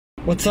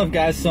What's up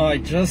guys? So I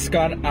just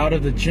got out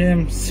of the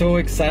gym, so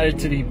excited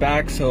to be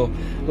back. So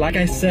like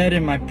I said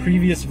in my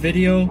previous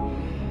video,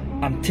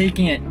 I'm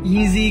taking it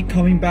easy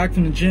coming back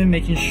from the gym,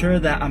 making sure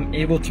that I'm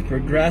able to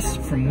progress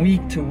from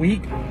week to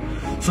week.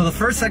 So the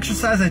first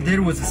exercise I did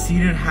was a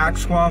seated hack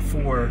squat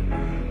for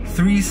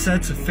 3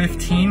 sets of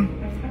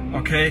 15.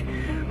 Okay,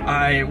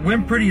 I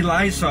went pretty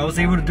light, so I was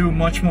able to do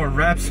much more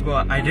reps,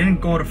 but I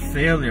didn't go to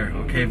failure.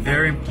 Okay,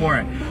 very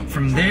important.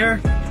 From there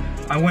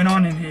I went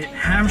on and hit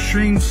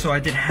hamstrings, so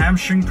I did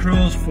hamstring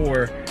curls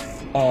for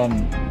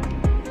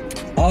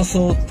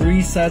also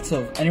 3 sets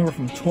of anywhere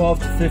from 12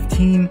 to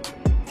 15,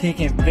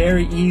 taking it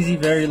very easy,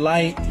 very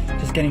light,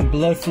 just getting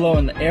blood flow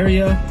in the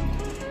area.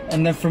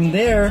 And then from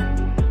there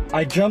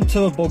I jumped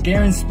to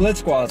Bulgarian split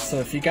squats. So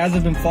if you guys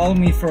have been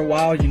following me for a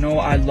while, you know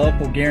I love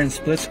Bulgarian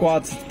split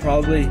squats. It's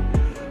probably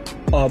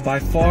by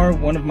far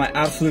one of my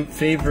absolute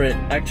favorite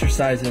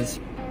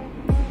exercises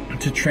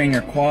to train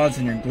your quads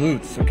and your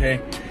glutes. Okay,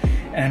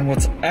 and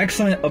what's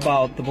excellent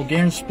about the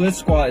Bulgarian split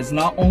squat is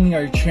not only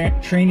are you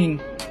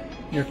training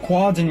your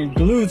quads and your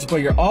glutes, but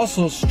you're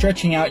also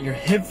stretching out your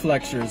hip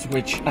flexors,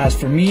 which, as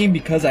for me,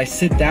 because I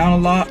sit down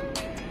a lot,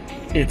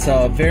 it's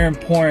very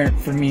important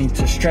for me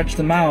to stretch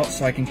them out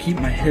so I can keep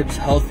my hips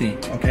healthy.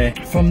 Okay,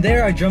 from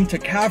there I jumped to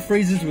calf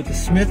raises with the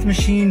Smith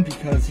machine,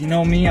 because you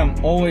know me, I'm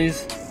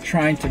always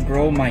trying to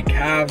grow my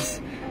calves.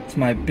 It's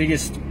my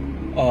biggest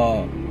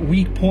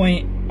weak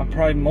point. I'm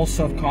probably most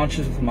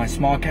self-conscious with my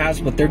small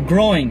calves, but they're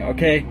growing.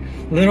 Okay,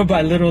 little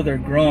by little they're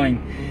growing.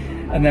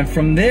 And then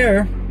from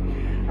there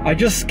I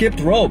just skipped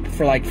rope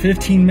for like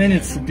 15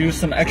 minutes to do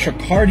some extra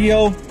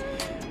cardio.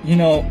 You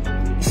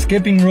know,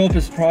 skipping rope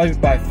is probably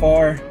by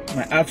far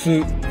my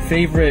absolute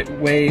favorite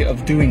way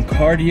of doing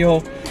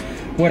cardio.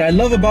 What I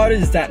love about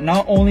it is that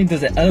not only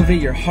does it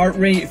elevate your heart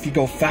rate if you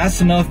go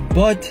fast enough,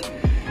 but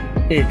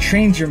it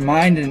trains your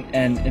mind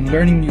and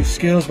learning new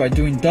skills by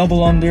doing double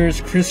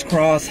unders,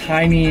 crisscross,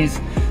 high knees.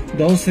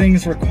 Those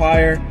things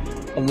require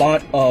a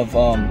lot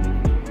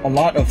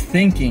of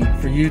thinking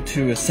for you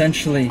to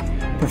essentially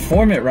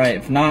perform it right.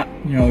 If not,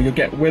 you know, you'll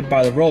get whipped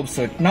by the rope.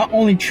 So it not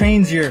only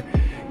trains your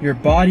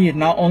body, it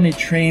not only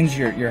trains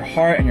your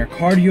heart and your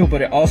cardio,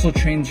 but it also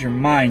trains your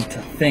mind to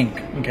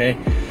think. Okay,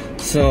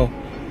 so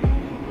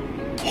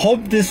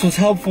hope this was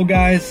helpful,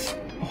 guys.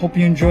 Hope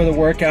you enjoy the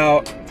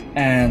workout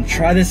and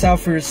try this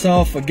out for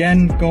yourself.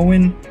 Again, go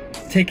in,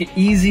 take it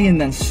easy, and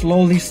then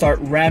slowly start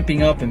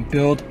ramping up and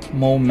build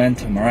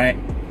momentum. All right,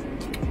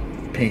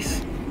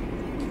 peace.